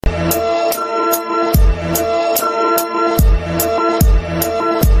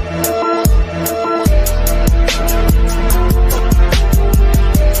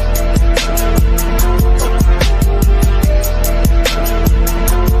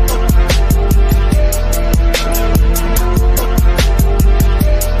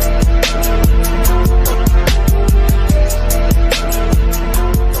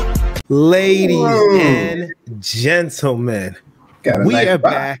Ladies and gentlemen, we are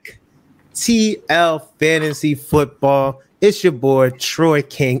back. TL Fantasy Football. It's your boy Troy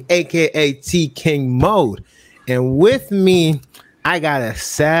King, aka T King Mode. And with me, I got a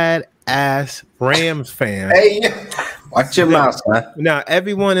sad ass Rams fan. Hey, watch your mouth, man. Now,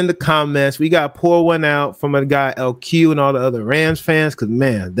 everyone in the comments, we got to pour one out from a guy LQ and all the other Rams fans because,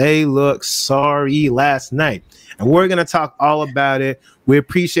 man, they look sorry last night. And we're going to talk all about it. We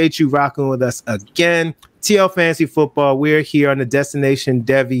appreciate you rocking with us again. TL Fantasy Football, we're here on the Destination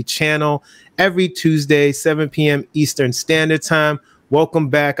Devi channel every Tuesday, 7 p.m. Eastern Standard Time. Welcome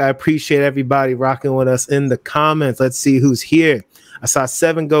back. I appreciate everybody rocking with us in the comments. Let's see who's here. I saw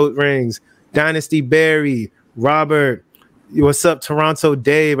 7 Goat Rings, Dynasty Barry, Robert. What's up, Toronto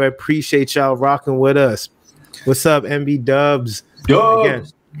Dave? I appreciate y'all rocking with us. What's up, MB Dubs?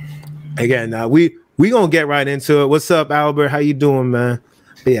 Again, we gonna get right into it. What's up, Albert? How you doing, man?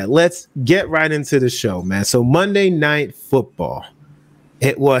 But yeah, let's get right into the show, man. So Monday Night Football.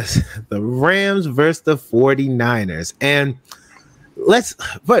 It was the Rams versus the 49ers. And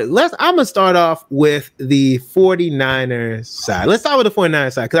I'm gonna start off with the 49ers side. Let's start with the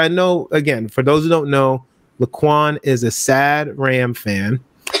 49ers side. Because I know, again, for those who don't know, Laquan is a sad Ram fan.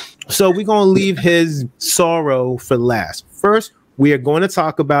 So we're gonna leave his sorrow for last. First, we are going to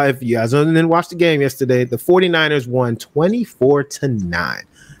talk about, if you guys didn't watch the game yesterday, the 49ers won 24-9.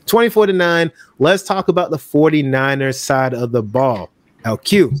 24-9. Let's talk about the 49ers side of the ball.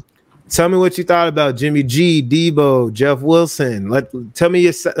 LQ, tell me what you thought about Jimmy G, Debo, Jeff Wilson. Tell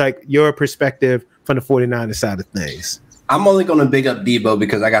me your perspective from the 49ers side of things. I'm only going to big up Debo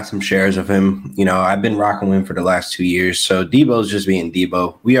because I got some shares of him. You know, I've been rocking with him for the last 2 years. So Debo's just being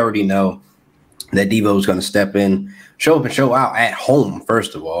Debo. We already know that Debo is going to step in, show up and show out at home,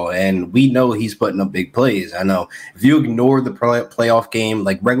 first of all. And we know he's putting up big plays. I know if you ignore the playoff game,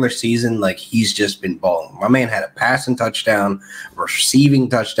 like regular season, like he's just been balling. My man had a passing touchdown, a receiving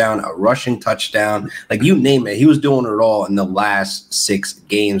touchdown, a rushing touchdown. Like you name it, he was doing it all in the last 6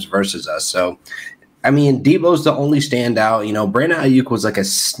 games versus us. So, I mean, Debo's the only standout. You know, Brandon Ayuk was like a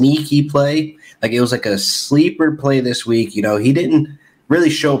sneaky play. Like it was like a sleeper play this week. You know, he didn't really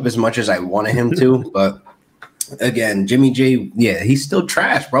show up as much as I wanted him to, but again, Jimmy G, yeah, he's still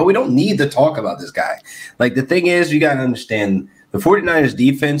trash, bro. We don't need to talk about this guy. Like the thing is, you got to understand the 49ers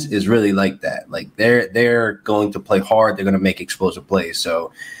defense is really like that. Like they're going to play hard. They're going to make explosive plays.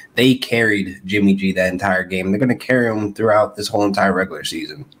 So they carried Jimmy G that entire game. They're going to carry him throughout this whole entire regular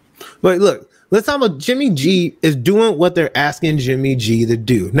season. But look, let's talk about Jimmy G is doing what they're asking Jimmy G to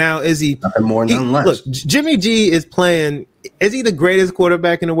do. Now, is he nothing more, nothing less? Look, Jimmy G is playing. Is he the greatest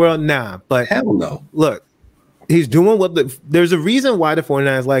quarterback in the world? Nah, but hell no. Look, he's doing what there's a reason why the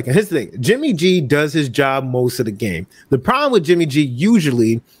 49ers like him. His thing, Jimmy G does his job most of the game. The problem with Jimmy G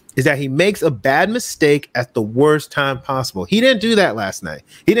usually is that he makes a bad mistake at the worst time possible. He didn't do that last night.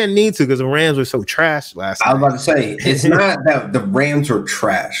 He didn't need to because the Rams were so trash last night. I was about to say, it's not that the Rams were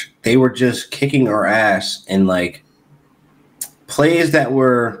trash. They were just kicking our ass in like plays that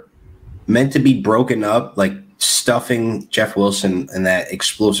were meant to be broken up, like stuffing Jeff Wilson and that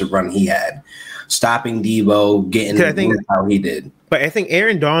explosive run he had, stopping Debo, getting how he did. But I think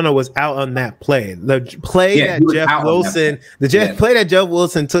Aaron Donald was out on that play. The play that Jeff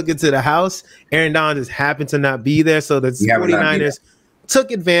Wilson took it to the house, Aaron Donald just happened to not be there. So the 49ers took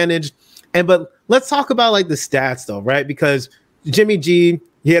advantage. But let's talk about like the stats though, right? Because Jimmy G,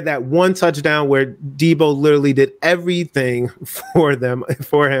 he had that one touchdown where Debo literally did everything for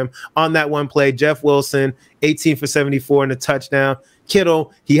him on that one play. Jeff Wilson, 18 for 74 and a touchdown.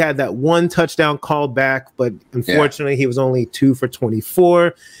 Kittle, he had that one touchdown called back, but unfortunately he was only 2 for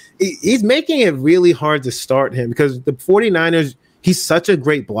 24. He's making it really hard to start him because the 49ers, he's such a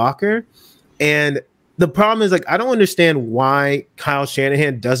great blocker. And the problem is, like, I don't understand why Kyle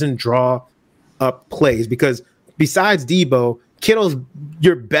Shanahan doesn't draw up plays because besides Debo, Kittle's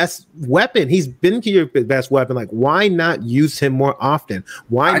your best weapon. He's been your best weapon. Like, why not use him more often?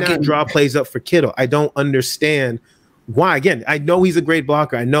 Why not draw plays up for Kittle? I don't understand why. Again, I know he's a great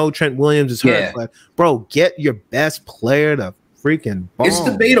blocker. I know Trent Williams is hurt, but bro, get your best player to freaking ball. It's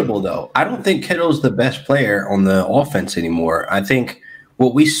debatable, though. I don't think Kittle's the best player on the offense anymore. I think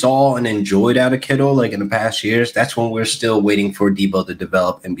what we saw and enjoyed out of Kittle, like in the past years, that's when we're still waiting for Debo to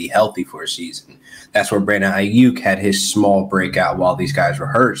develop and be healthy for a season. That's where Brandon Ayuk had his small breakout while these guys were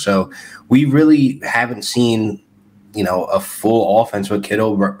hurt. So we really haven't seen a full offense with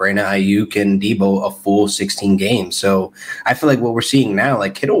Kittle, Brandon Ayuk, and Debo a full 16 games. So I feel like what we're seeing now,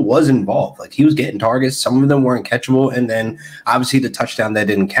 like Kittle was involved. Like he was getting targets. Some of them weren't catchable. And then obviously the touchdown that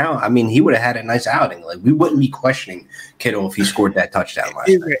didn't count. I mean, he would have had a nice outing. Like we wouldn't be questioning Kittle if he scored that touchdown last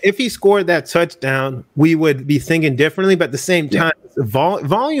night. If he scored that touchdown, we would be thinking differently. But at the same time,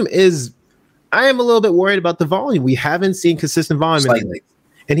 volume is – I am a little bit worried about the volume. We haven't seen consistent volume. Slightly.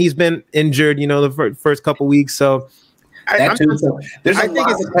 And he's been injured, the first couple weeks. So there's a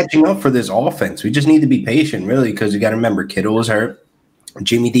lot of catching up for this offense. We just need to be patient, really, because you got to remember Kittle was hurt.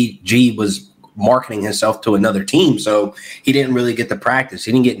 Jimmy G was marketing himself to another team, so he didn't really get the practice.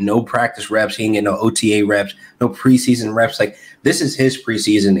 He didn't get no practice reps. He didn't get no OTA reps, no preseason reps. Like this is his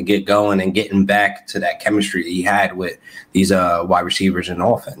preseason to get going and getting back to that chemistry that he had with these wide receivers and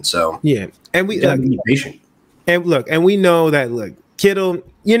offense. So and we be patient. And we know that Kittle,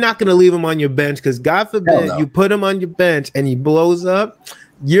 you're not going to leave him on your bench because God forbid you put him on your bench and he blows up,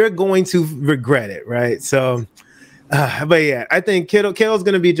 you're going to regret it, right? So, but yeah, I think Kittle's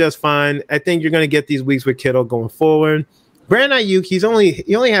going to be just fine. I think you're going to get these weeks with Kittle going forward. Brandon Ayuk,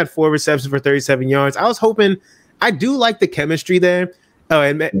 he only had 4 receptions for 37 yards. I was hoping, I do like the chemistry there. Oh,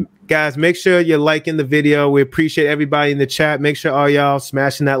 and guys, make sure you're liking the video. We appreciate everybody in the chat. Make sure all y'all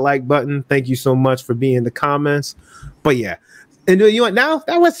smashing that like button. Thank you so much for being in the comments. But yeah. And now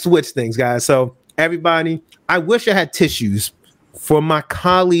let's switch things, guys. So everybody, I wish I had tissues for my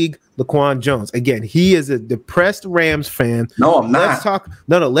colleague Laquan Jones. Again, he is a depressed Rams fan. No, I'm not.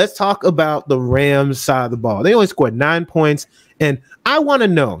 Let's talk about the Rams side of the ball. They only scored 9 points, and I want to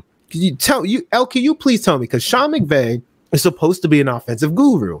know. Can you please tell me? Because Sean McVay is supposed to be an offensive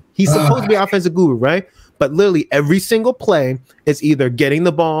guru. He's supposed to be an offensive guru, right? But literally every single play is either getting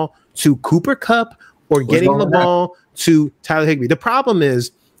the ball to Cooper Kupp or getting the ball to Tyler Higbee. The problem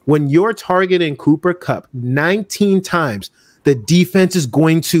is when you're targeting Cooper Kupp 19 times, the defense is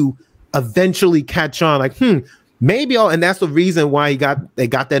going to eventually catch on. Like, maybe and that's the reason why they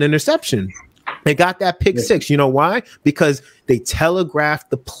got that interception. They got that pick six. You know why? Because they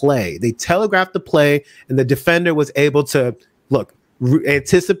telegraphed the play. And the defender was able to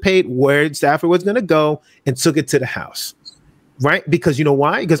anticipate where Stafford was going to go and took it to the house. Right? Because you know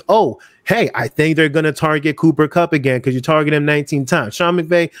why? Because, hey, I think they're going to target Cooper Kupp again because you target him 19 times. Sean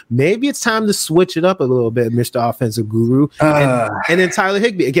McVay, maybe it's time to switch it up a little bit, Mr. Offensive Guru. And then Tyler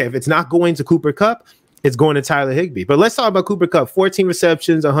Higbee. Again, if it's not going to Cooper Kupp, it's going to Tyler Higbee. But let's talk about Cooper Kupp. 14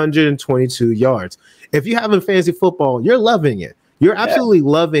 receptions, 122 yards. If you have him fantasy football, you're loving it. You're absolutely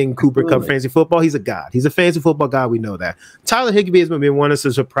loving Cooper Kupp fantasy football. He's a god. He's a fantasy football god. We know that. Tyler Higbee has been one of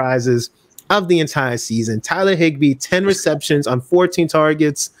the surprises of the entire season. Tyler Higbee, 10 receptions on 14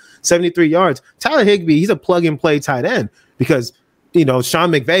 targets, 73 yards. Tyler Higbee, he's a plug-and-play tight end because,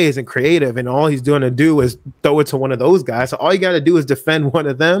 Sean McVay isn't creative, and all he's doing to do is throw it to one of those guys. So all you got to do is defend one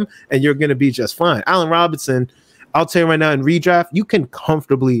of them, and you're going to be just fine. Allen Robinson, I'll tell you right now, in redraft, you can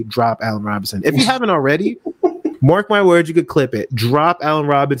comfortably drop Allen Robinson. If you haven't already, mark my words, you could clip it. Drop Allen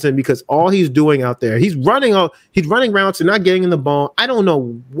Robinson because all he's doing out there, he's running routes and not getting in the ball. I don't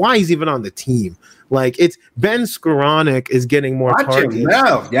know why he's even on the team. Like it's Ben Skoranek is getting more targets. Ben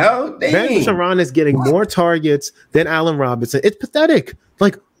Skoranek is getting more targets than Allen Robinson. It's pathetic.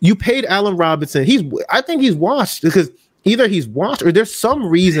 Like you paid Allen Robinson. I think he's washed because either he's washed or there's some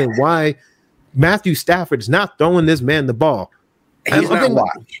reason why Matthew Stafford is not throwing this man the ball. He's not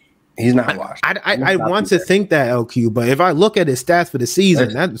washed. He's not washed. I want to think that, LQ, but if I look at his stats for the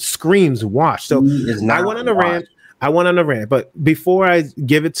season, that screams washed. So I went on a rant. But before I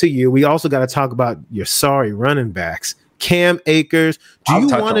give it to you, we also got to talk about your sorry running backs. Cam Akers. Do you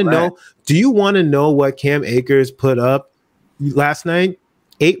want to know what Cam Akers put up last night?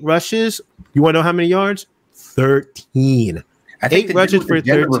 8 rushes. You want to know how many yards? 13. I think 8 rushes for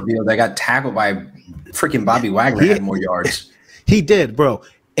 13. Reveal, they got tackled by freaking Bobby Wagner. Had more yards. He did, bro.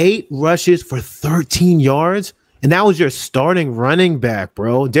 8 rushes for 13 yards, and that was your starting running back,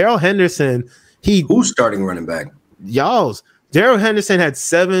 bro. Darrell Henderson. Who's starting running back? Y'all's. Darrell Henderson had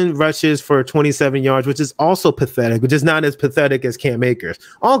 7 rushes for 27 yards, which is also pathetic, which is not as pathetic as Cam Akers.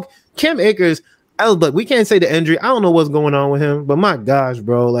 Cam Akers, look, we can't say the injury. I don't know what's going on with him, but my gosh,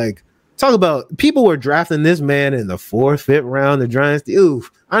 bro, like talk about people were drafting this man in the 4th, 5th round. The Giants.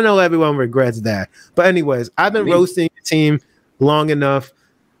 Oof. I know everyone regrets that, but anyways, I've been roasting the team long enough.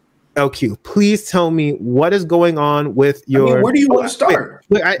 LQ, please tell me what is going on with your. Where do you want to start?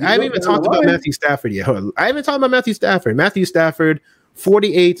 Wait, I haven't even talked about Matthew Stafford yet. I haven't talked about Matthew Stafford. Matthew Stafford,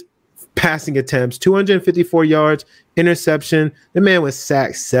 48 passing attempts, 254 yards, interception. The man was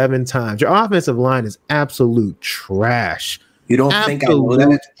sacked 7 times. Your offensive line is absolute trash. You don't think I know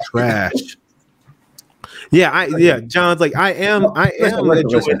that? Trash. John's like, I am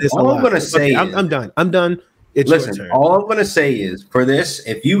enjoying this a lot. All I'm gonna say, I'm done. It's your turn. All I'm gonna say is for this,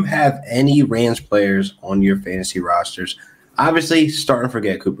 if you have any Rams players on your fantasy rosters, obviously start and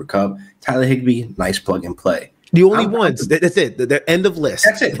forget Cooper Kupp, Tyler Higbee, nice plug and play. The only ones. That's it. The end of list.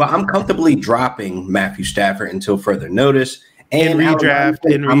 That's it. But I'm comfortably dropping Matthew Stafford until further notice. And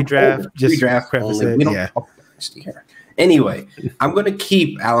redraft. Just preface it. Yeah. Anyway, I'm going to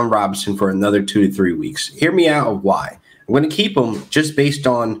keep Allen Robinson for another 2 to 3 weeks. Hear me out of why. I'm going to keep him just based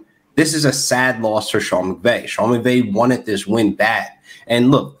on this is a sad loss for Sean McVay. Sean McVay wanted this win bad.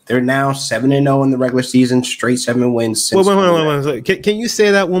 And look, they're now 7-0 in the regular season, straight 7 wins. Since wait. Can you say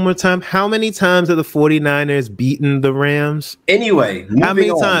that one more time? How many times have the 49ers beaten the Rams? Anyway, how many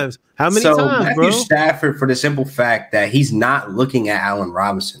times? Times, Matthew bro? Stafford, for the simple fact that he's not looking at Allen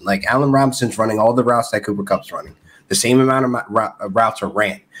Robinson. Like, Allen Robinson's running all the routes that Cooper Kupp's running. The same amount of routes are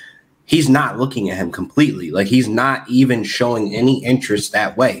ran. He's not looking at him completely. Like, he's not even showing any interest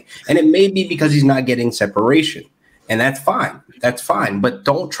that way. And it may be because he's not getting separation. And that's fine. That's fine. But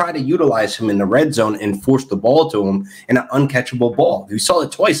don't try to utilize him in the red zone and force the ball to him in an uncatchable ball. We saw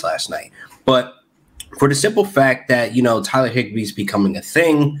it twice last night. But for the simple fact that, Tyler Higbee's becoming a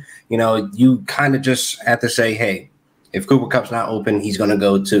thing, you kind of just have to say, hey, if Cooper Kupp's not open, he's going to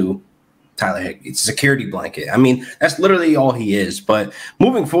go to Tyler Higbee. It's a security blanket. I mean, that's literally all he is. But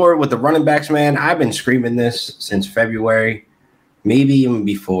moving forward with the running backs, man, I've been screaming this since February, maybe even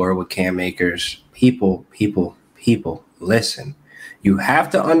before with Cam Akers. People, listen. You have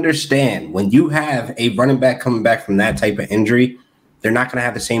to understand when you have a running back coming back from that type of injury, they're not going to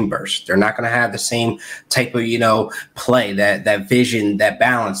have the same burst. They're not going to have the same type of, play, that vision, that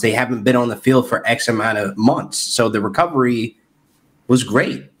balance. They haven't been on the field for X amount of months. So the recovery was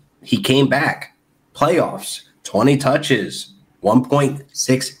great. He came back. Playoffs, 20 touches,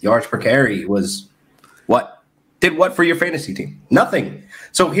 1.6 yards per carry was what? Did what for your fantasy team? Nothing.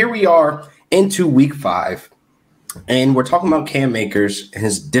 So here we are into week 5, and we're talking about Cam Akers and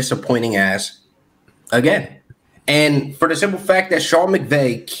his disappointing ass again. And for the simple fact that Sean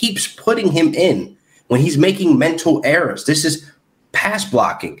McVay keeps putting him in when he's making mental errors. This is pass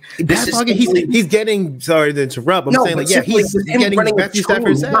blocking. He's getting, sorry to interrupt. I'm saying, he's getting Matthew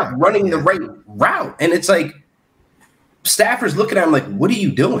Stafford's not running the right route. And it's like, Stafford's looking at him like, what are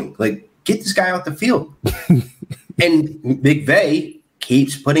you doing? Like, get this guy off the field. And McVay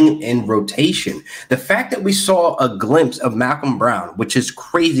keeps putting him in rotation. The fact that we saw a glimpse of Malcolm Brown, which is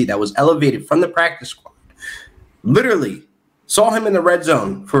crazy, that was elevated from the practice squad, literally saw him in the red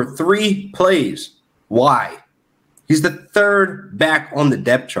zone for 3 plays. Why? He's the 3rd back on the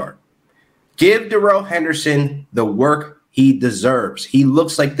depth chart. Give Darrell Henderson the work he deserves. He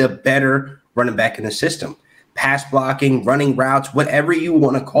looks like the better running back in the system. Pass blocking, running routes, whatever you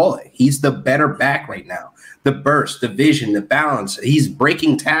want to call it. He's the better back right now. The burst, the vision, the balance. He's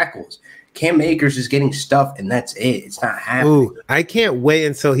breaking tackles. Cam Akers is getting stuff, and that's it. It's not happening. Ooh, I can't wait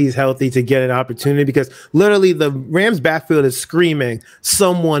until he's healthy to get an opportunity, because literally the Rams backfield is screaming,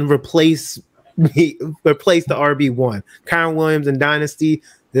 someone replace the RB1. Kyron Williams and Dynasty,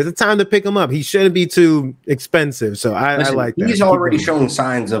 there's a time to pick him up. He shouldn't be too expensive. So I like that. He's already showing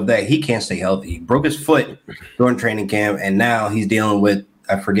signs of that. He can't stay healthy. He broke his foot during training camp, and now he's dealing with,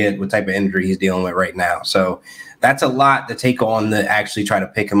 I forget what type of injury he's dealing with right now. So that's a lot to take on to actually try to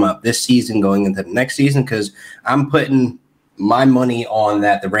pick him up this season going into the next season, because I'm putting my money on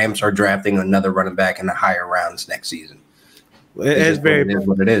that the Rams are drafting another running back in the higher rounds next season. It's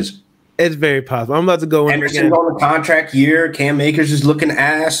what it is. It's very possible. I'm about to go in Henderson again. on the contract year. Cam Akers is looking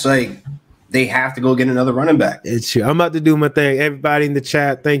ass. Like, they have to go get another running back. It's true. I'm about to do my thing. Everybody in the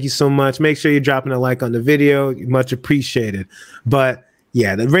chat, thank you so much. Make sure you're dropping a like on the video. Much appreciated. But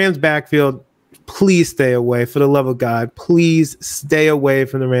yeah, the Rams backfield, please stay away. For the love of God, please stay away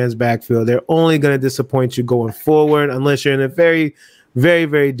from the Rams backfield. They're only going to disappoint you going forward unless you're in a very, very,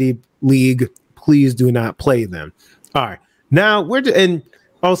 very deep league. Please do not play them. All right. Now and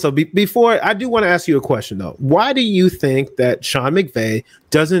also before I do want to ask you a question though. Why do you think that Sean McVay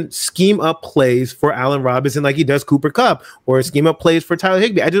doesn't scheme up plays for Allen Robinson like he does Cooper Kupp, or scheme up plays for Tyler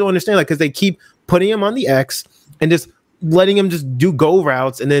Higbee? I just don't understand, like, because they keep putting him on the X and just letting him just do go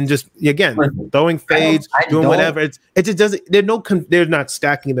routes, and then just again throwing fades, doing whatever. It just doesn't. They're not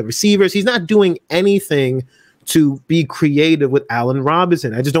stacking the receivers. He's not doing anything to be creative with Allen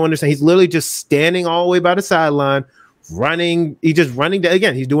Robinson. I just don't understand. He's literally just standing all the way by the sideline, running. He's just running.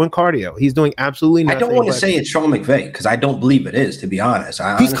 Again, he's doing cardio. He's doing absolutely nothing. I don't want to say it's Sean McVay, because I don't believe it is, to be honest.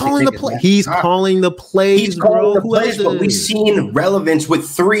 He's calling the play. He's calling the plays. He's calling the plays, but we've seen relevance with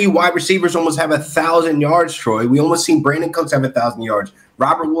 3 wide receivers almost have 1,000 yards, Troy. We almost seen Brandon Cooks have 1,000 yards.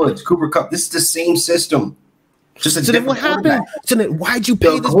 Robert Woods, Cooper Kupp. This is the same system. Just a so then what happened? So then why'd you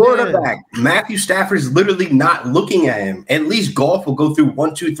pay this quarterback? Man? Matthew Stafford's literally not looking at him. At least Goff will go through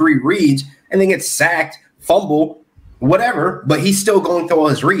 1, 2, 3 reads and then get sacked, fumble, whatever. But he's still going through all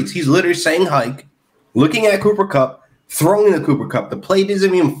his reads. He's literally saying hike, looking at Cooper Kupp, throwing the Cooper Kupp. The play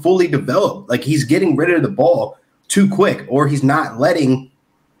doesn't even fully develop. Like he's getting rid of the ball too quick, or he's not letting,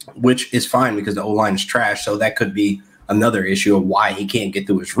 which is fine because the O-line is trash. So that could be another issue of why he can't get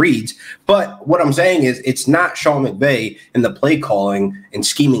through his reads. But what I'm saying is it's not Sean McVay and the play calling and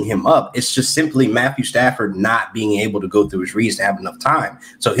scheming him up. It's just simply Matthew Stafford not being able to go through his reads to have enough time.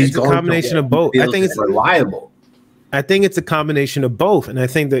 So he's going a combination of both. I think it's reliable. I think it's a combination of both. And I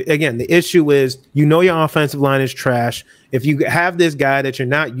think that, again, the issue is, your offensive line is trash. If you have this guy that you're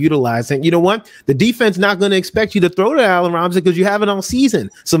not utilizing, you know what? The defense not going to expect you to throw to Allen Robinson because you have it all season.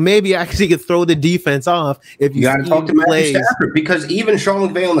 So maybe actually you could throw the defense off if you got to talk to Matthew Stafford, because even Sean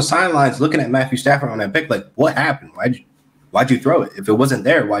McVay on the sidelines looking at Matthew Stafford on that pick, like, what happened? Why'd you throw it? If it wasn't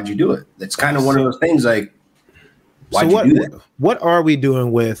there, why'd you do it? It's kind of one of those things like, why'd you do that? What are we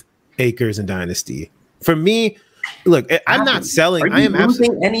doing with Akers and Dynasty? For me, look, I'm not selling. I am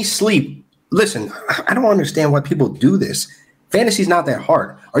losing any sleep. Listen, I don't understand why people do this. Fantasy's not that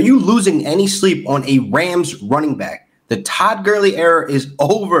hard. Are you losing any sleep on a Rams running back? The Todd Gurley era is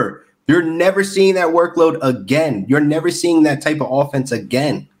over. You're never seeing that workload again. You're never seeing that type of offense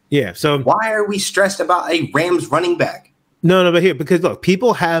again. Yeah. So why are we stressed about a Rams running back? No, but here, because look,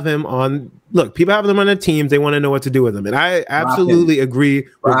 people have him on. Look, people have them on their teams. They want to know what to do with them, and I absolutely agree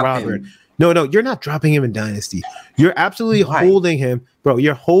with Robert. No, you're not dropping him in Dynasty. You're absolutely holding him, bro.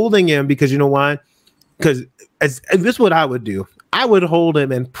 You're holding him because you know why? Because this is what I would do. I would hold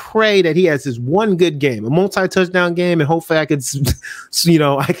him and pray that he has this one good game, a multi-touchdown game, and hopefully I could,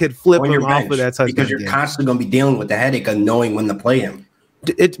 I could flip him off of that touchdown because you're constantly going to be dealing with the headache of knowing when to play him.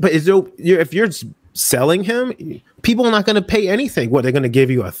 If you're selling him, people are not going to pay anything. What, they're going to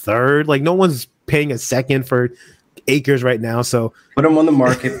give you a third? Like, no one's paying a second for Akers right now, so put him on the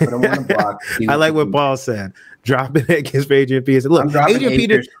market, put him on the block. I like what Paul said. Dropping Akers for Adrian Peterson. Look, Adrian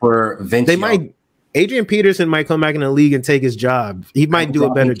Peterson for Vince. Adrian Peterson might come back in the league and take his job. He might do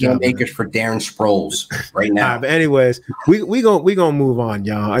a better job. Akers for Darren Sproles right now. But anyways, we gonna move on,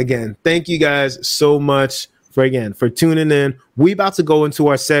 y'all. Again, thank you guys so much for tuning in. We about to go into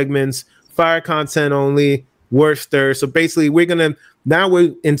our segments, fire content only, worst third. So basically, we're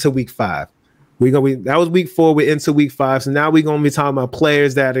into week 5. That was week 4. We're into week 5. So now we're going to be talking about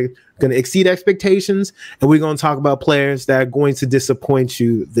players that are going to exceed expectations, and we're going to talk about players that are going to disappoint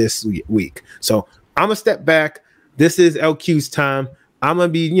you this week. So I'm going to step back. This is LQ's time. I'm going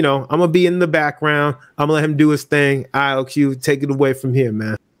to be in the background. I'm going to let him do his thing. LQ, take it away from here,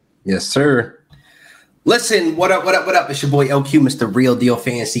 man. Yes, sir. Listen, what up? It's your boy LQ, Mr. Real Deal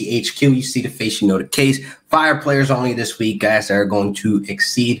Fantasy HQ. You see the face, you know the case. 5 players only this week, guys, that are going to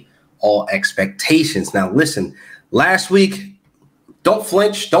exceed all expectations. Now, listen, last week, don't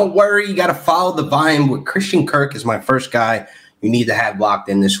flinch, don't worry. You got to follow the volume. With Christian Kirk is my first guy you need to have locked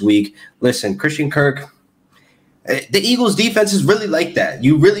in this week. Listen, Christian Kirk, the Eagles defense is really like that.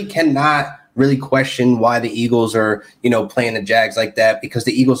 You really cannot really question why the Eagles are, playing the Jags like that, because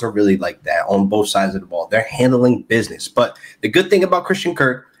the Eagles are really like that on both sides of the ball. They're handling business. But the good thing about Christian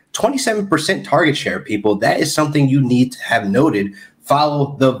Kirk, 27% target share, people, that is something you need to have noted.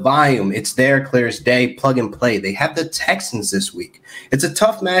 Follow the volume. It's there, clear as day, plug and play. They have the Texans this week. It's a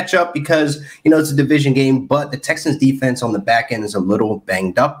tough matchup because, it's a division game, but the Texans defense on the back end is a little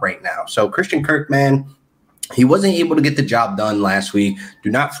banged up right now. So Christian Kirk, man, he wasn't able to get the job done last week.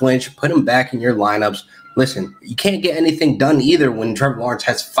 Do not flinch. Put him back in your lineups. Listen, you can't get anything done either when Trevor Lawrence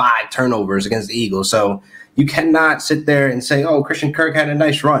has 5 turnovers against the Eagles. So you cannot sit there and say, oh, Christian Kirk had a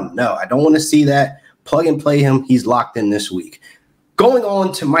nice run. No, I don't want to see that. Plug and play him. He's locked in this week. Going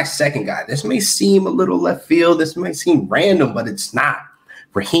on to my second guy. This may seem a little left field. This might seem random, but it's not.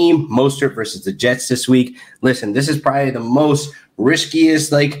 Raheem Mostert versus the Jets this week. Listen, this is probably the most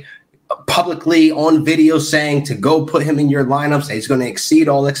riskiest, publicly on video saying to go put him in your lineups. He's going to exceed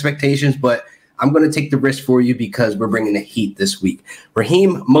all expectations, but I'm going to take the risk for you because we're bringing the heat this week.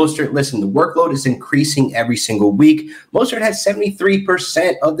 Raheem Mostert, listen, the workload is increasing every single week. Mostert had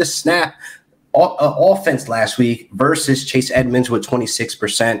 73% of the snap offense last week versus Chase Edmonds with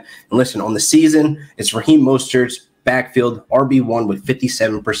 26%. And listen, on the season, it's Raheem Mostert's backfield, RB1 with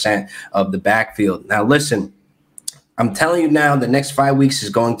 57% of the backfield. Now, listen, I'm telling you now, the next 5 weeks is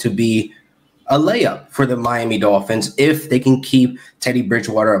going to be a layup for the Miami Dolphins if they can keep Teddy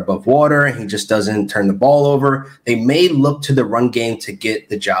Bridgewater above water and he just doesn't turn the ball over. They may look to the run game to get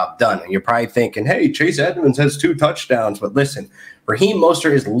the job done. And you're probably thinking, hey, Chase Edmonds has 2 touchdowns. But listen, Raheem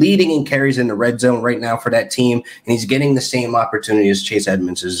Mostert is leading in carries in the red zone right now for that team, and he's getting the same opportunity as Chase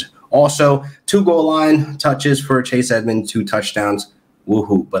Edmonds is. Also, 2 goal line touches for Chase Edmonds, 2 touchdowns.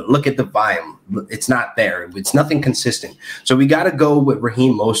 Woohoo. But look at the volume. It's not there. It's nothing consistent. So we got to go with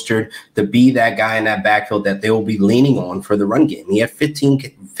Raheem Mostert to be that guy in that backfield that they will be leaning on for the run game. He had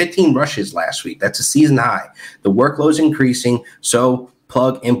 15 rushes last week. That's a season high. The workload's increasing. So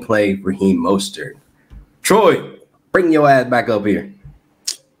plug and play Raheem Mostert. Troy, bring your ass back up here.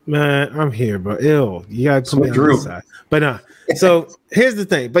 Man, I'm here, bro. Ew. You got to come on the side. But so here's the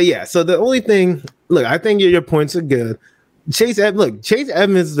thing. But yeah, so the only thing, look, I think your points are good. Chase Edmonds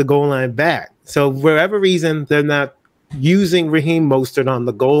is the goal line back. So for whatever reason, they're not using Raheem Mostert on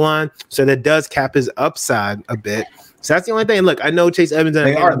the goal line. So that does cap his upside a bit. So that's the only thing. Look, I know Chase Edmonds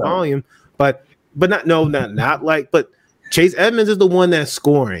doesn't have the volume, but Chase Edmonds is the one that's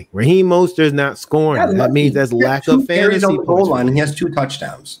scoring. Raheem Mostert is not scoring. Yeah, that means there's lack of fantasy on the goal line, and he has 2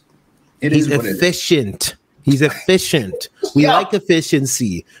 touchdowns. He's efficient. He's efficient. We like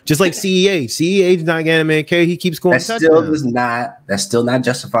efficiency. Just like CEH. CEH not getting a man carry. He keeps scoring touchdowns. That still not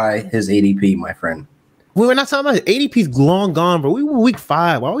justify his ADP, my friend. We were not talking about ADP's long gone, bro. We were week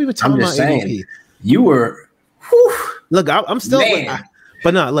 5. Why were we even talking about ADP? You were. Look, I'm still.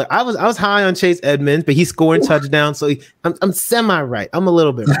 But no, look, I was high on Chase Edmonds, but he's scoring touchdowns, so I'm semi right. I'm a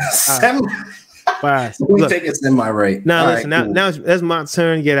little bit right. Right. We take it semi-right. Now listen, now it's my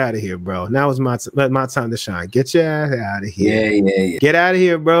turn to get out of here, bro. Now it's my time to shine. Get your ass out of here. Yeah. Get out of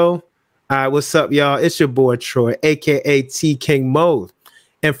here, bro. All right, what's up, y'all? It's your boy Troy, aka T King Mode.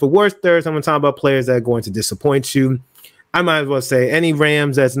 And for worst Thursday, I'm gonna talk about players that are going to disappoint you. I might as well say any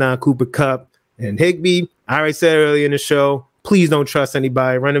Rams that's not Cooper Kupp and Higbee. I already said earlier in the show, please don't trust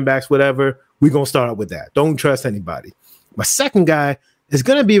anybody, running backs, whatever. We're gonna start with that. Don't trust anybody. My second guy is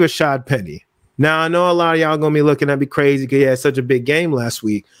gonna be Rashad Penny. Now, I know a lot of y'all going to be looking at me crazy because he had such a big game last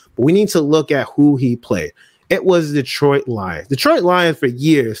week, but we need to look at who he played. It was Detroit Lions. Detroit Lions for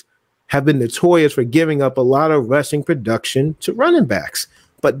years have been notorious for giving up a lot of rushing production to running backs.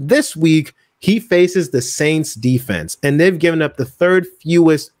 But this week, he faces the Saints defense, and they've given up the 3rd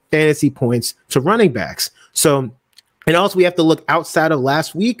fewest fantasy points to running backs. So, and also we have to look outside of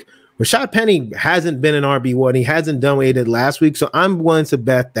last week. Rashad Penny hasn't been an RB1. He hasn't done what he did last week. So I'm willing to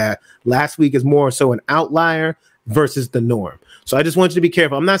bet that last week is more so an outlier versus the norm. So I just want you to be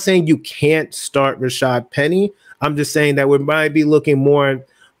careful. I'm not saying you can't start Rashad Penny. I'm just saying that we might be looking more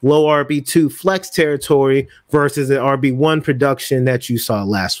low RB2 flex territory versus an RB1 production that you saw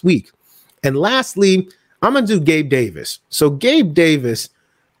last week. And lastly, I'm going to do Gabe Davis. So Gabe Davis,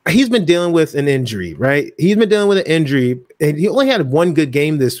 he's been dealing with an injury, right? He's been dealing with an injury, and he only had one good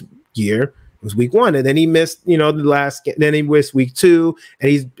game this year. It was week 1, and then he missed, the last game. Then he missed week 2,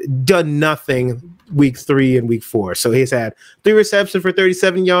 and he's done nothing week 3 and week 4. So he's had 3 receptions for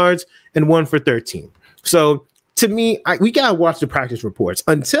 37 yards and 1 for 13. So to me, we gotta watch the practice reports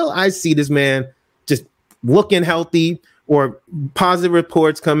until I see this man just looking healthy or positive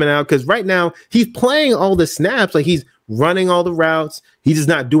reports coming out. Because right now he's playing all the snaps, like he's running all the routes. He's just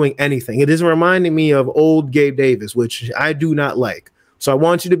not doing anything. It is reminding me of old Gabe Davis, which I do not like. So I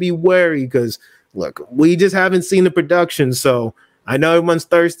want you to be wary because, look, we just haven't seen the production. So I know everyone's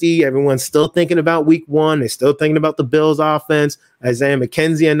thirsty. Everyone's still thinking about week 1. They're still thinking about the Bills offense. Isaiah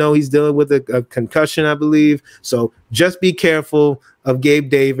McKenzie, I know he's dealing with a concussion, I believe. So just be careful of Gabe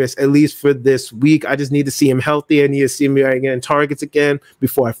Davis, at least for this week. I just need to see him healthy. I need to see him getting targets again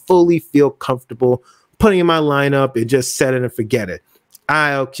before I fully feel comfortable putting in my lineup and just set it and forget it.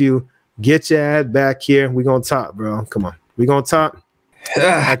 ILQ, get your ass back here. We're going to talk, bro. Come on. We're going to talk.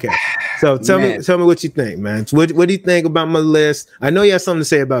 Okay, so tell me what you think, man. What do you think about my list? I know you have something to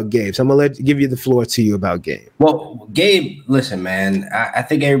say about Gabe, so I'm gonna give you the floor to you about Gabe. Well, Gabe, listen, man, I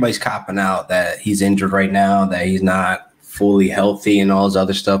think everybody's copping out that he's injured right now, that he's not fully healthy and all this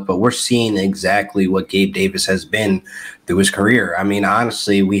other stuff, but we're seeing exactly what Gabe Davis has been through his career. I mean,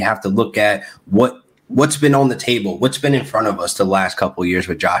 honestly, we have to look at what's been on the table, what's been in front of us the last couple of years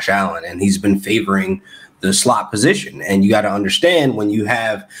with Josh Allen, and he's been favoring the slot position. And you got to understand when you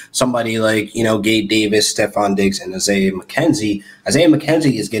have somebody like, Gabe Davis, Stephon Diggs, and Isaiah McKenzie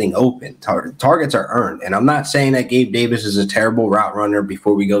is getting open. Targets are earned. And I'm not saying that Gabe Davis is a terrible route runner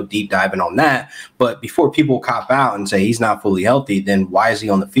before we go deep diving on that. But before people cop out and say he's not fully healthy, then why is he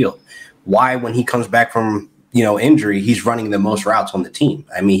on the field? Why, when he comes back from, injury, he's running the most routes on the team?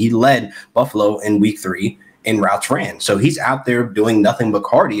 I mean, he led Buffalo in week 3. in routes ran. So he's out there doing nothing but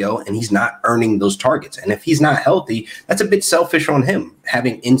cardio, and he's not earning those targets. And if he's not healthy, that's a bit selfish on him,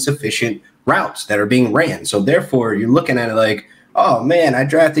 having insufficient routes that are being ran. So therefore, you're looking at it like, oh man, I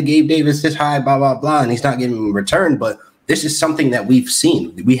drafted Gabe Davis this high, blah, blah, blah, and he's not getting returned. But this is something that we've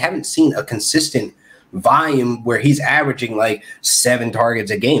seen. We haven't seen a consistent volume where he's averaging like 7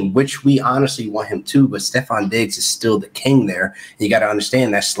 targets a game, which we honestly want him to, but Stephon Diggs is still the king there. You got to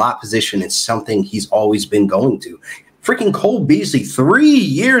understand that slot position is something he's always been going to. Freaking Cole Beasley 3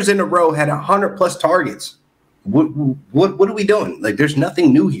 years in a row had 100+ targets. What are we doing? Like, there's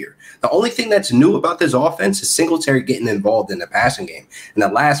nothing new here. The only thing that's new about this offense is Singletary getting involved in the passing game. In the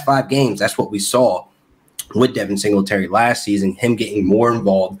last 5 games, that's what we saw with Devin Singletary last season, him getting more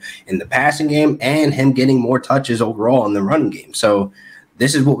involved in the passing game and him getting more touches overall in the running game. So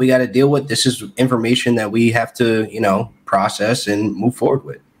this is what we got to deal with. This is information that we have to, process and move forward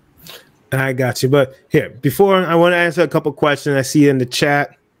with. I got you. But here, before I want to answer a couple questions I see in the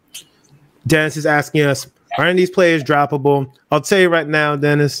chat. Dennis is asking us, aren't these players droppable? I'll tell you right now,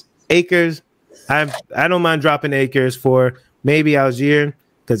 Dennis, Akers, I don't mind dropping Akers for maybe Algier,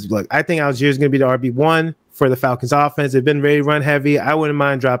 because look, I think Algier is going to be the RB1 for the Falcons offense. They've been very run heavy. I wouldn't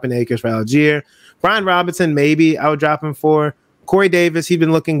mind dropping Akers for Algier. Brian Robinson, maybe I would drop him for. Corey Davis, he's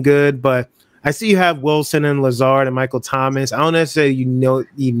been looking good, but I see you have Wilson and Lazard and Michael Thomas. I don't necessarily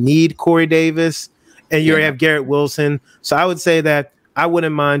you need Corey Davis, and you already have Garrett Wilson. So I would say that I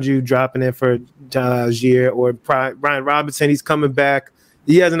wouldn't mind you dropping it for Algier or Brian Robinson. He's coming back.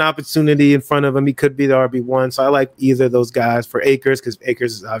 He has an opportunity in front of him. He could be the RB1. So I like either of those guys for Akers, because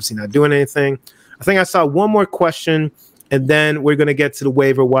Akers is obviously not doing anything. I think I saw one more question, and then we're going to get to the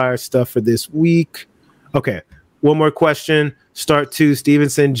waiver wire stuff for this week. Okay, one more question. Start 2,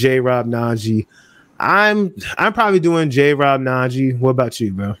 Stevenson, J-Rob, Najee. I'm probably doing J-Rob, Najee. What about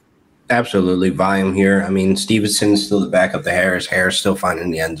you, bro? Absolutely. Volume here. I mean, Stevenson's still the backup to Harris. Harris still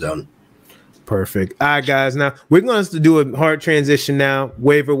finding the end zone. Perfect. All right, guys. Now, we're going to do a hard transition now.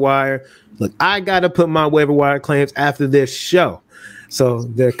 Waiver wire. Look, I got to put my waiver wire claims after this show. So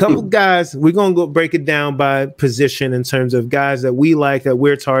there are a couple guys. We're going to go break it down by position in terms of guys that we like, that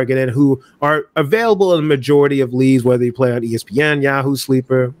we're targeting, who are available in the majority of leagues, whether you play on ESPN, Yahoo,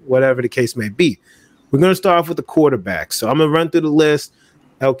 Sleeper, whatever the case may be. We're going to start off with the quarterback. So I'm going to run through the list.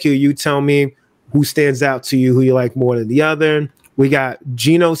 LQ, you tell me who stands out to you, who you like more than the other. We got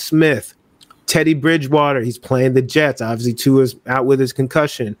Geno Smith, Teddy Bridgewater. He's playing the Jets. Obviously, Tua is out with his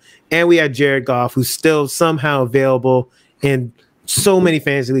concussion. And we had Jared Goff, who's still somehow available in so many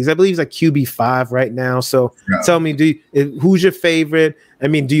fantasy leagues. I believe he's like QB5 right now. So tell me, who's your favorite? I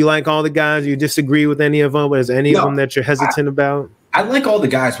mean, do you like all the guys? Do you disagree with any of them? Is any of them that you're hesitant about? I like all the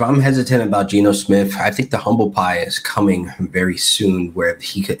guys, but I'm hesitant about Geno Smith. I think the humble pie is coming very soon, where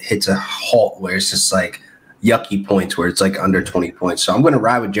he hits a halt where it's just like yucky points, where it's like under 20 points. So I'm going to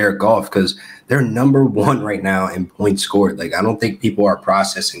ride with Jared Goff because they're number 1 right now in points scored. Like, I don't think people are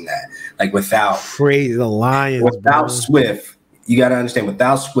processing that. Like, without the Lions, without Swift, you got to understand,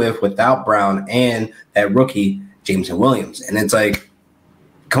 without Swift, without Brown, and that rookie Jameson Williams, and it's like,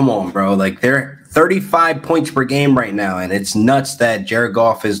 come on, bro. Like, they're 35 points per game right now, and it's nuts that Jared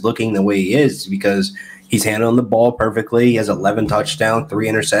Goff is looking the way he is, because he's handling the ball perfectly. He has 11 touchdowns, 3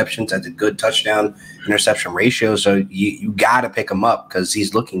 interceptions. That's a good touchdown interception ratio. So you got to pick him up because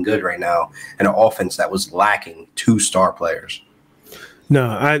he's looking good right now in an offense that was lacking 2 star players. No,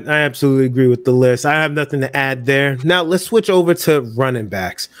 I absolutely agree with the list. I have nothing to add there. Now let's switch over to running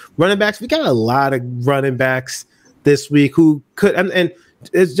backs. Running backs, we got a lot of running backs this week who could, and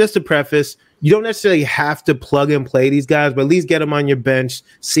it's just a preface, you don't necessarily have to plug and play these guys, but at least get them on your bench,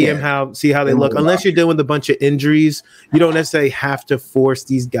 see how they look. Unless you're dealing with a bunch of injuries, you don't necessarily have to force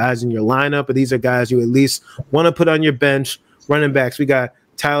these guys in your lineup, but these are guys you at least want to put on your bench. Running backs, we got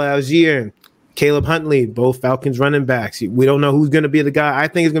Tyler Algier and Caleb Huntley, both Falcons running backs. We don't know who's going to be the guy. I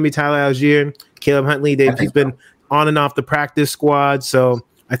think it's going to be Tyler Algier. Caleb Huntley, he's been on and off the practice squad, so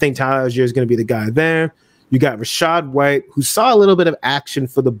I think Tyler Algier is going to be the guy there. You got Rachaad White, who saw a little bit of action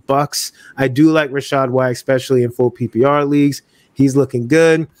for the Bucs. I do like Rachaad White, especially in full PPR leagues. He's looking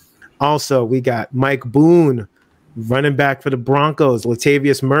good. Also, we got Mike Boone, running back for the Broncos.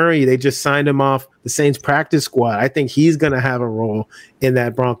 Latavius Murray, they just signed him off the Saints practice squad. I think he's going to have a role in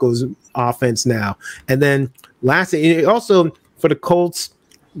that Broncos offense now. And then lastly, also for the Colts,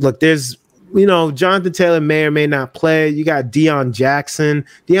 look, there's, Jonathan Taylor may or may not play. You got Deion Jackson.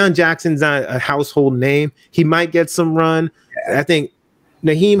 Deion Jackson's not a household name. He might get some run. I think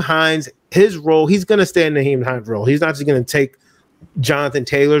Nyheim Hines, his role, he's going to stay in Nyheim Hines' role. He's not just going to take Jonathan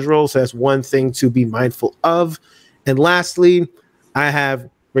Taylor's role. So that's one thing to be mindful of. And lastly, I have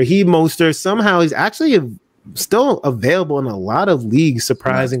Raheem Mostert. Somehow he's actually still available in a lot of leagues,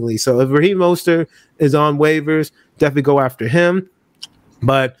 surprisingly. So if Raheem Mostert is on waivers, definitely go after him.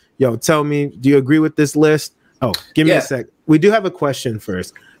 But yo, tell me, do you agree with this list? Oh, give me a sec. We do have a question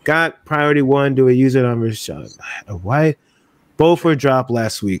first. Got priority 1. Do we use it on Rashad White? Both were dropped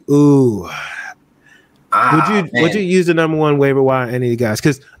last week. Ooh. Would you use the number 1 waiver wire on any of you guys?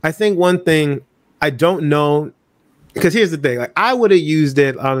 Because I think one thing I don't know. Because here's the thing, like I would have used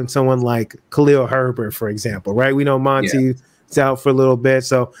it on someone like Khalil Herbert, for example, right? We know Monty's out for a little bit.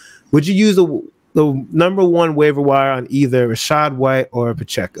 So would you use the number 1 waiver wire on either Rashad White or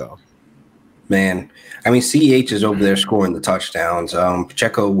Pacheco? Man, I mean, CEH is over there scoring the touchdowns.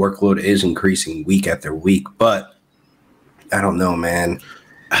 Pacheco workload is increasing week after week, but I don't know, man.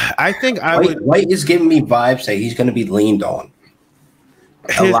 I think White is giving me vibes that he's going to be leaned on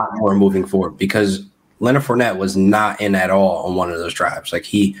a lot more moving forward because Leonard Fournette was not in at all on one of those drives. Like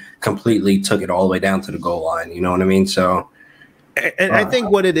he completely took it all the way down to the goal line. You know what I mean? So, and I think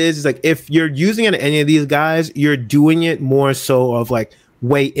what it is like if you're using it on any of these guys, you're doing it more so of like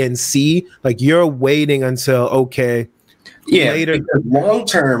wait and see. Like you're waiting until later. Long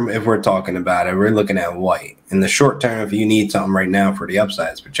term, if we're talking about it, we're looking at White. In the short term, if you need something right now for the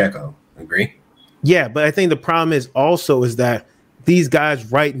upsides, Pacheco. Agree? Yeah, but I think the problem is that these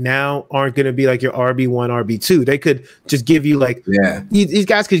guys right now aren't going to be like your RB1, RB2. They could just give you these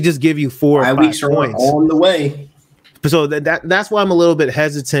guys could just give you 4 or 5 points on the way. So that's why I'm a little bit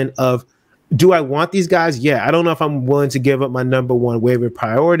hesitant of, do I want these guys? Yeah, I don't know if I'm willing to give up my number 1 waiver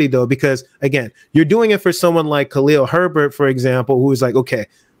priority though, because again, you're doing it for someone like Khalil Herbert, for example, who's like, okay,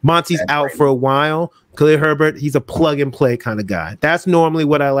 Monty's out for a while. Khalil Herbert, he's a plug and play kind of guy. That's normally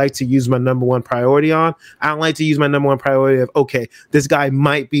what I like to use my number 1 priority on. I don't like to use my number 1 priority of, okay, this guy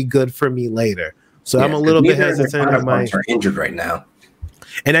might be good for me later. So I'm a little bit hesitant. Are injured right now.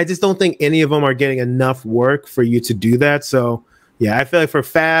 And I just don't think any of them are getting enough work for you to do that. So yeah, I feel like for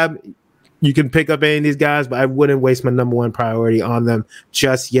Fab, you can pick up any of these guys, but I wouldn't waste my number 1 priority on them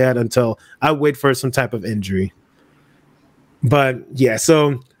just yet until I wait for some type of injury. But yeah,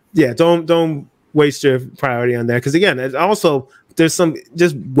 don't waste your priority on that. Because again, there's some,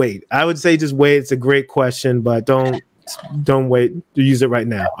 just wait. I would say just wait. It's a great question, but don't wait to use it right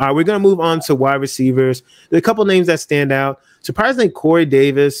now. All right, we're going to move on to wide receivers. There are a couple names that stand out. Surprisingly, Corey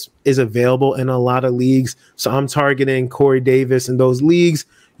Davis is available in a lot of leagues. So I'm targeting Corey Davis in those leagues.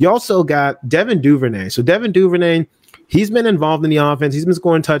 You also got Devin Duvernay. So Devin Duvernay, he's been involved in the offense. He's been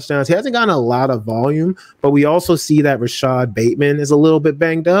scoring touchdowns. He hasn't gotten a lot of volume, but we also see that Rashad Bateman is a little bit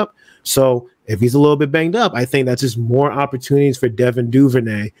banged up. So if he's a little bit banged up, I think that's just more opportunities for Devin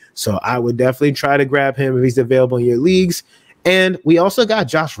Duvernay. So I would definitely try to grab him if he's available in your leagues. And we also got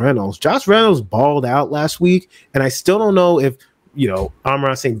Josh Reynolds. Josh Reynolds balled out last week, and I still don't know if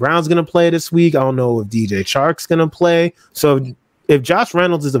Amon-Ra St. Brown's going to play this week. I don't know if DJ Chark's going to play. So if Josh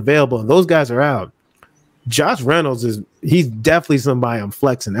Reynolds is available and those guys are out, Josh Reynolds he's definitely somebody I'm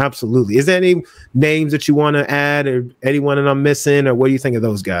flexing. Absolutely. Is there any names that you want to add or anyone that I'm missing, or what do you think of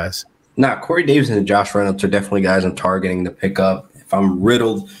those guys? Corey Davis and Josh Reynolds are definitely guys I'm targeting to pick up if I'm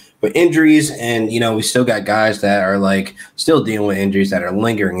riddled with injuries. And, we still got guys that are like still dealing with injuries that are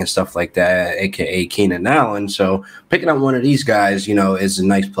lingering and stuff like that, aka Keenan Allen. So picking up one of these guys, is a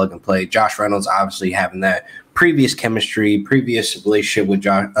nice plug and play. Josh Reynolds obviously having that previous chemistry, previous relationship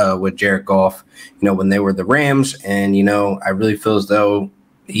with Jared Goff, when they were the Rams. And, I really feel as though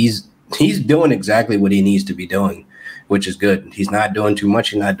he's doing exactly what he needs to be doing, which is good. He's not doing too much.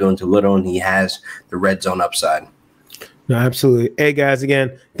 He's not doing too little. And he has the red zone upside. No, absolutely. Hey, guys,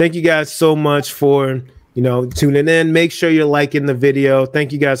 again, thank you guys so much for, tuning in. Make sure you're liking the video.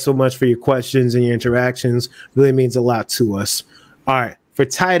 Thank you guys so much for your questions and your interactions. Really means a lot to us. All right. For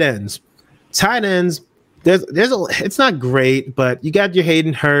tight ends, it's not great, but you got your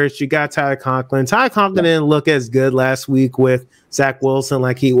Hayden Hurst, you got Tyler Conklin. Tyler Conklin didn't look as good last week with Zach Wilson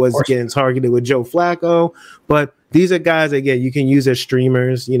like he was getting targeted with Joe Flacco. But these are guys, again, you can use as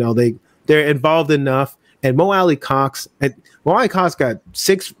streamers. They're involved enough. And Mo Alley Cox got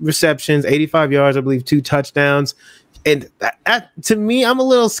 6 receptions, 85 yards, I believe, 2 touchdowns. And that, to me, I'm a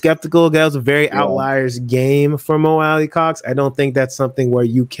little skeptical. That was a very outliers game for Mo Alley Cox. I don't think that's something where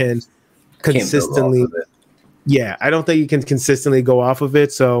you can consistently. I don't think you can consistently go off of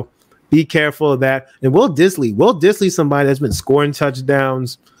it. So be careful of that. And Will Disley, somebody that's been scoring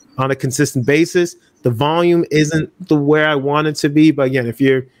touchdowns on a consistent basis. The volume isn't where I want it to be. But again, if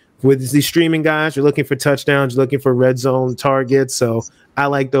you're with these streaming guys, you're looking for touchdowns, you're looking for red zone targets. So I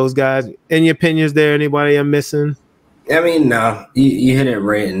like those guys. Any opinions there? Anybody I'm missing? I mean, no, you hit it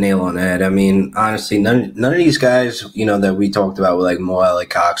right and nail on the head. I mean, honestly, none of these guys, that we talked about with like Mo Alley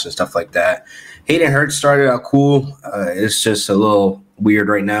Cox and stuff like that. Hayden Hurst started out cool. It's just a little weird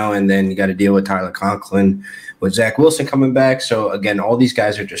right now. And then you got to deal with Tyler Conklin, with Zach Wilson coming back. So again, all these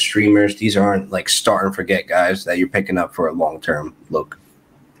guys are just streamers. These aren't like start and forget guys that you're picking up for a long-term look.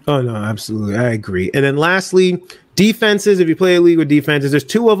 Oh, no, absolutely. I agree. And then lastly, defenses. If you play a league with defenses, there's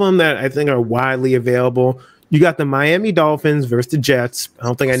two of them that I think are widely available. You got the Miami Dolphins versus the Jets. I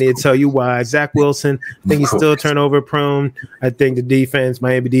don't think I need to tell you why. Zach Wilson, I think he's still turnover prone. I think the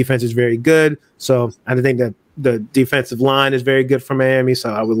Miami defense is very good. So I think that the defensive line is very good for Miami.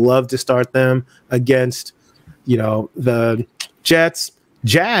 So I would love to start them against, the Jets.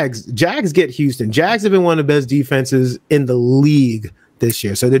 Jags get Houston. Jags have been one of the best defenses in the league this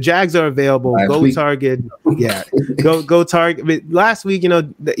year. So the Jags are available. Target. Yeah. Go target. Last week,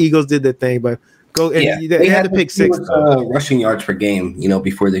 the Eagles did the thing, but they had to pick 6 rushing yards per game,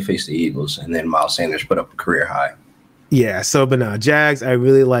 before they faced the Eagles, and then Miles Sanders put up a career high. Yeah, so but now Jags, I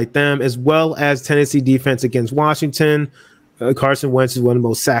really like them, as well as Tennessee defense against Washington. Carson Wentz is one of the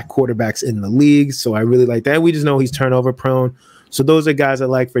most sacked quarterbacks in the league, so I really like that. We just know he's turnover prone. So those are guys I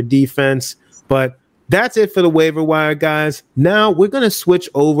like for defense. But that's it for the waiver wire, guys. Now we're going to switch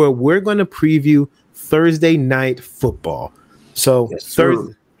over. We're going to preview Thursday night football. So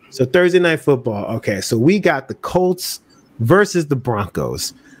Thursday night football. Okay, so we got the Colts versus the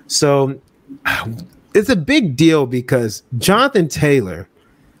Broncos. So it's a big deal because Jonathan Taylor,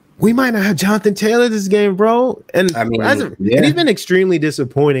 we might not have Jonathan Taylor this game, bro. And I mean, and he's been extremely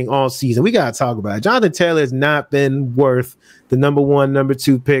disappointing all season. We got to talk about it. Jonathan Taylor has not been worth the number 1, number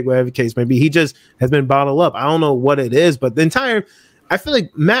 2 pick, whatever the case may be. He just has been bottled up. I don't know what it is, but I feel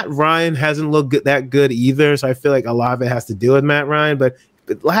like Matt Ryan hasn't looked that good either. So I feel like a lot of it has to do with Matt Ryan, but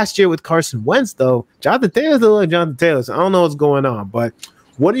last year with Carson Wentz, though, Jonathan Taylor's a little Jonathan Taylor. So I don't know what's going on, but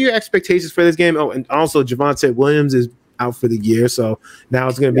what are your expectations for this game? Oh, and also Javonte Williams is out for the year, so now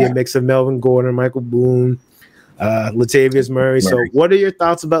it's going to be a mix of Melvin Gordon, Michael Boone, Latavius Murray. So what are your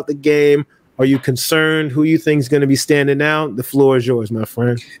thoughts about the game? Are you concerned? Who you think is going to be standing out? The floor is yours, my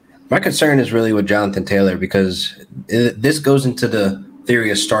friend. My concern is really with Jonathan Taylor because this goes into the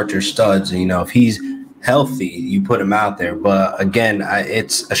theory of start your studs. And, if he's healthy, you put him out there. But again,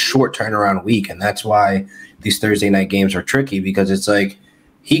 it's a short turnaround week, and that's why these Thursday night games are tricky, because it's like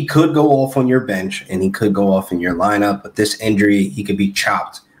he could go off on your bench and he could go off in your lineup, but this injury, he could be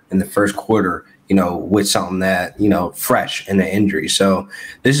chopped in the first quarter, with something that, fresh in the injury. So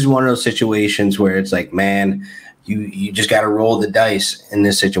this is one of those situations where it's like, man, you just got to roll the dice in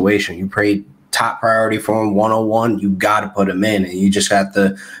this situation. You prayed top priority for him 101, you got to put him in, and you just got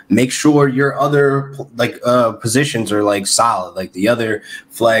to make sure your other positions are like solid, like the other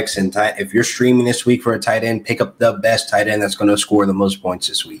flex and tight. If you're streaming this week for a tight end, pick up the best tight end that's going to score the most points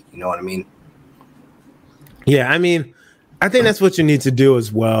this week. You know what I mean? Yeah, I mean, I think that's what you need to do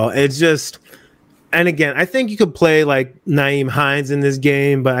as well. It's just, and again, I think you could play like Nyheim Hines in this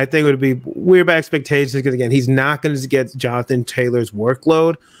game, but I think it would be weird by expectations because, again, he's not going to get Jonathan Taylor's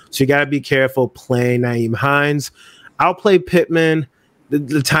workload. So you got to be careful playing Nyheim Hines. I'll play Pittman,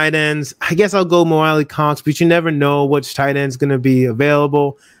 the tight ends. I guess I'll go Mo Alley Cox, but you never know which tight end's going to be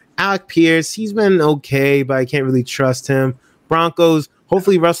available. Alec Pierce, he's been okay, but I can't really trust him. Broncos,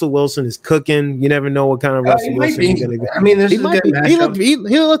 hopefully Russell Wilson is cooking. You never know what kind of Russell Wilson he's going to get. I mean, he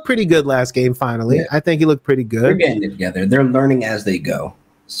looked pretty good last game, finally. Yeah. I think he looked pretty good. They're getting it together. They're learning as they go,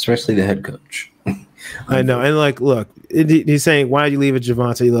 especially the head coach. I know. And look, he's saying, why did you leave it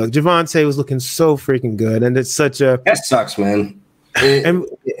Javonte? Look, Javonte was looking so freaking good. And it's such a. That sucks, man. And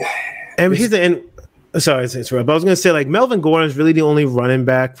here's the end. Sorry to interrupt. But I was going to say, Melvin Gordon is really the only running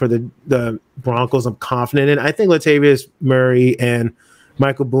back for the Broncos I'm confident in. I think Latavius Murray and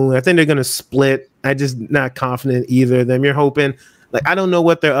Michael Boone, I think they're going to split. I'm just not confident in either of them. You're hoping. I don't know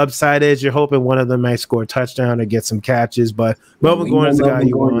what their upside is. You're hoping one of them might score a touchdown or get some catches, but Melvin Gordon's the guy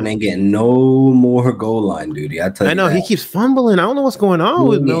you want. Ain't getting no more goal line duty. I know he keeps fumbling. I don't know what's going on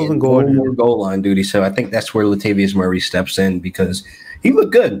with Melvin Gordon. No more goal line duty. So I think that's where Latavius Murray steps in because he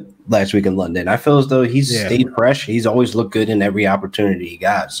looked good last week in London. I feel as though he's stayed fresh. He's always looked good in every opportunity he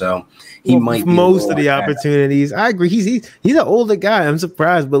got. So he might be most of the opportunities. I agree. He's an older guy. I'm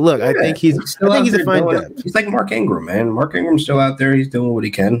surprised, but look, I think he's a fine depth. He's like Mark Ingram, man. Mark Ingram's still out there. He's doing what he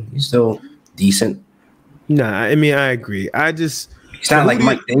can. He's still decent. Nah, I mean, I agree. He's not like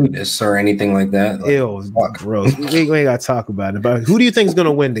Mike Davis or anything like that. Ew, gross. we ain't got to talk about it. But who do you think is going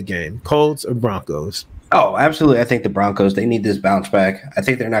to win the game, Colts or Broncos? Oh, absolutely. I think the Broncos, they need this bounce back. I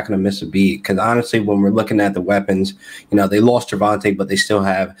think they're not going to miss a beat because honestly, when we're looking at the weapons, they lost Javonte, but they still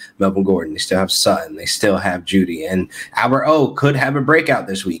have Melvin Gordon. They still have Sutton. They still have Judy. And Albert O could have a breakout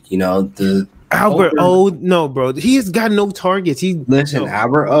this week. Albert O, no, bro. He's got no targets.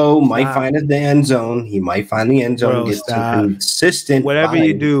 Albert O might find the end zone. He might find the end zone. Bro, get consistent. Whatever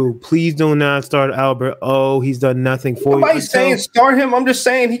you do, please do not start Albert O. He's done nothing for you. Nobody's saying start him. I'm just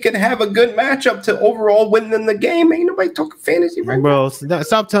saying he could have a good matchup to overall win them the game. Ain't nobody talking fantasy right bro.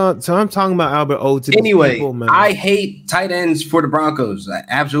 Stop telling. So I'm talking about Albert O. Anyway, people, man. I hate tight ends for the Broncos.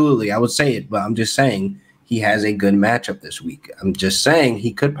 Absolutely, I would say it, but I'm just saying. He has a good matchup this week. I'm just saying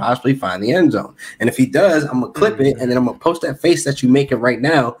he could possibly find the end zone. And if he does, I'm going to clip it, and then I'm going to post that face that you making right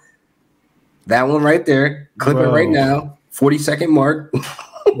now. That one right there. Clip it right now. 40-second mark.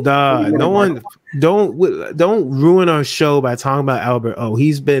 Don't ruin our show by talking about Albert O.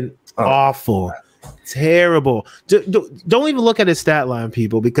 He's been awful. Terrible. Don't even look at his stat line,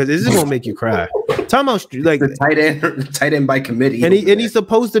 people, because this is going to make you cry. Talking about the tight end by committee, and he's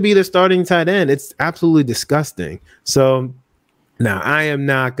supposed to be the starting tight end. It's absolutely disgusting. So now I'm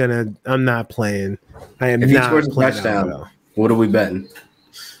not playing. If he scores a touchdown, what are we betting?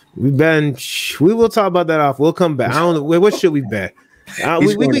 We will talk about that off. We'll come back. I don't know. What should we bet?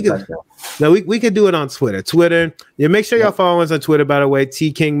 We could do it on Twitter. Yeah, make sure y'all follow us on Twitter, by the way.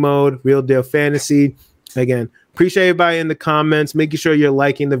 T King Mode, Real Deal Fantasy. Again, appreciate everybody in the comments, making sure you're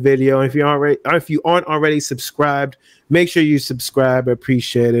liking the video. And if you aren't already subscribed, make sure you subscribe. I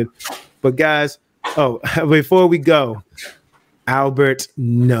appreciate it. But guys, before we go, Albert,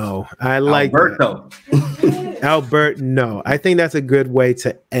 no. I like Alberto. Albert, no. I think that's a good way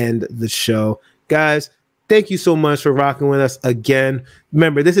to end the show. Guys, thank you so much for rocking with us again.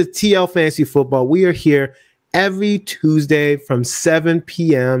 Remember, this is TL Fantasy Football. We are here every Tuesday from 7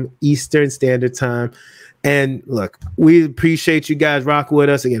 p.m. Eastern Standard Time. And look, we appreciate you guys rocking with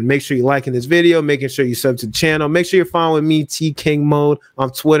us. Again, make sure you're liking this video, making sure you sub to the channel. Make sure you're following me, T King Mode,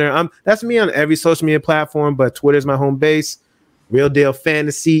 on Twitter. That's me on every social media platform, but Twitter is my home base. Real Deal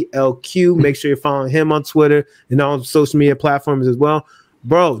Fantasy LQ. Make sure you're following him on Twitter and all social media platforms as well.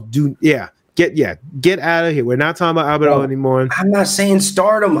 Bro, get out of here. We're not talking about Albert O anymore. I'm not saying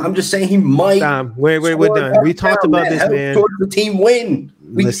start him. I'm just saying he might. We're done. We talked about this, man. Towards the team win.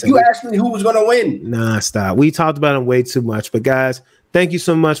 You asked me who was going to win. Nah, stop. We talked about him way too much. But guys, thank you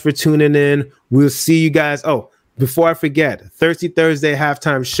so much for tuning in. We'll see you guys. Oh, before I forget, Thursday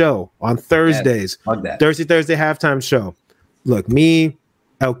halftime show on Thursdays. Thursday halftime show. Look, me,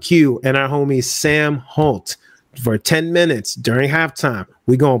 LQ, and our homie Sam Holt. For 10 minutes during halftime,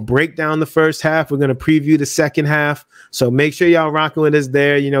 we're going to break down the first half. We're going to preview the second half. So make sure y'all rocking with us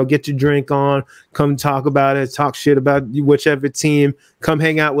there. Get your drink on. Come talk about it. Talk shit about whichever team. Come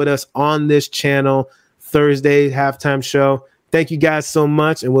hang out with us on this channel. Thursday halftime show. Thank you guys so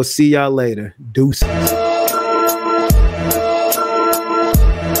much, and we'll see y'all later. Deuces.